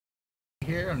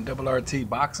Here on RT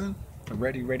Boxing,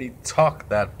 ready to talk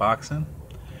that boxing.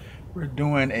 We're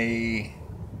doing a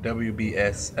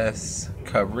WBSS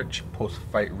coverage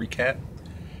post-fight recap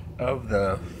of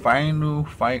the final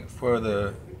fight for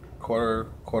the quarter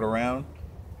round.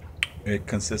 It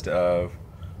consisted of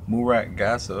Murat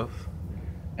Gassiev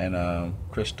and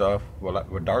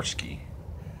Wlodarczyk.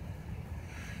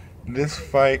 This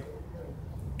fight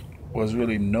was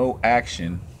really no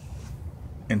action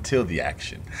until the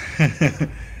action.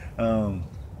 um,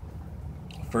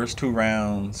 First two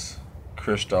rounds,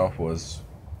 Krzysztof was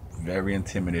very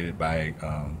intimidated by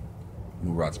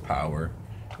Murat's power.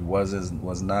 He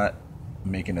was not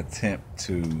making an attempt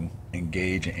to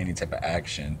engage in any type of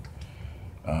action.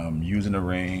 Using the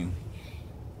ring,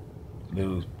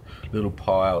 little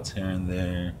paw outs here and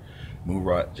there.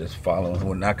 Murat just following,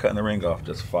 well, not cutting the ring off,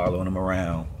 just following him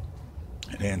around.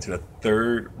 And then to the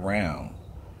third round,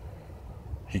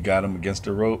 he got him against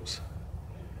the ropes,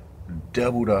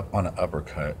 doubled up on an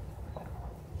uppercut.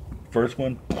 First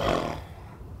one,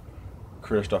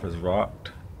 Krzysztof is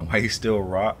rocked. While he's still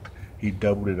rocked, he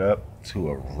doubled it up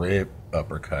to a rib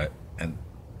uppercut. And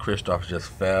Krzysztof just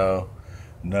fell,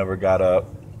 never got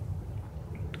up.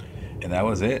 And that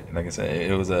was it. Like I said,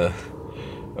 it was a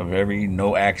very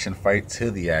no action fight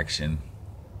to the action.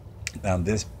 Now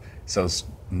so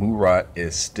Murat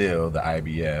is still the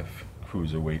IBF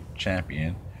cruiserweight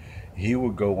champion. He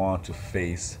will go on to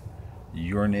face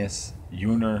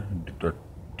Uner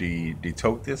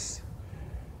Detotis.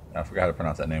 I forgot how to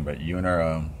pronounce that name, but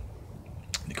Uner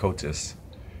Detotis,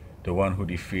 the one who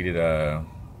defeated the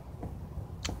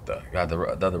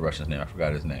other Russian's name. I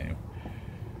forgot his name.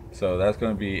 So that's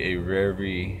going to be a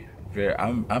very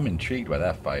I'm intrigued by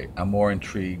that fight. I'm more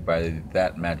intrigued by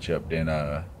that matchup than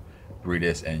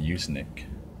Brides and Usyk.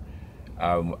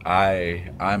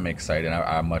 I'm excited.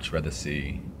 I much rather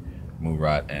see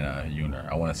Murat and Uner.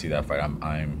 I want to see that fight.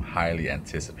 I'm highly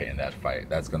anticipating that fight.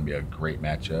 That's going to be a great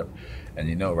matchup. And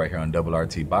you know, right here on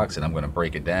RT Boxing, I'm going to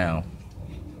break it down.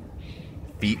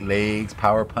 Feet, legs,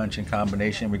 power punching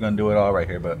combination. We're going to do it all right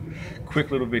here. But quick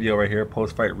little video right here,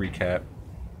 post-fight recap.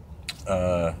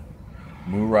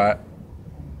 Murat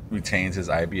retains his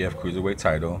IBF cruiserweight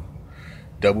title.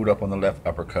 Doubled up on the left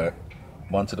uppercut.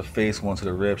 One to the face, one to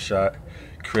the rib shot.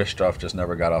 Krzysztof just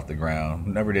never got off the ground.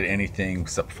 Never did anything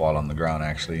except fall on the ground,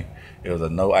 actually. It was a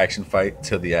no-action fight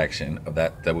till the action of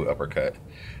that double uppercut.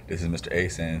 This is Mr.A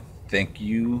saying thank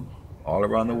you all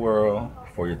around the world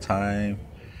for your time,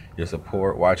 your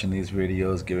support, watching these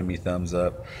videos, giving me thumbs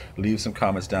up. Leave some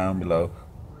comments down below.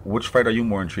 Which fight are you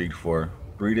more intrigued for?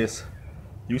 Brides,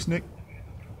 Usyk,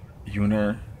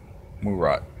 Uner,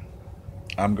 Murat?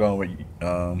 I'm going with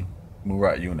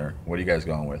Murat Uner. What are you guys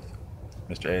going with?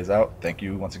 Mr.A is out. Thank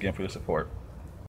you once again for your support.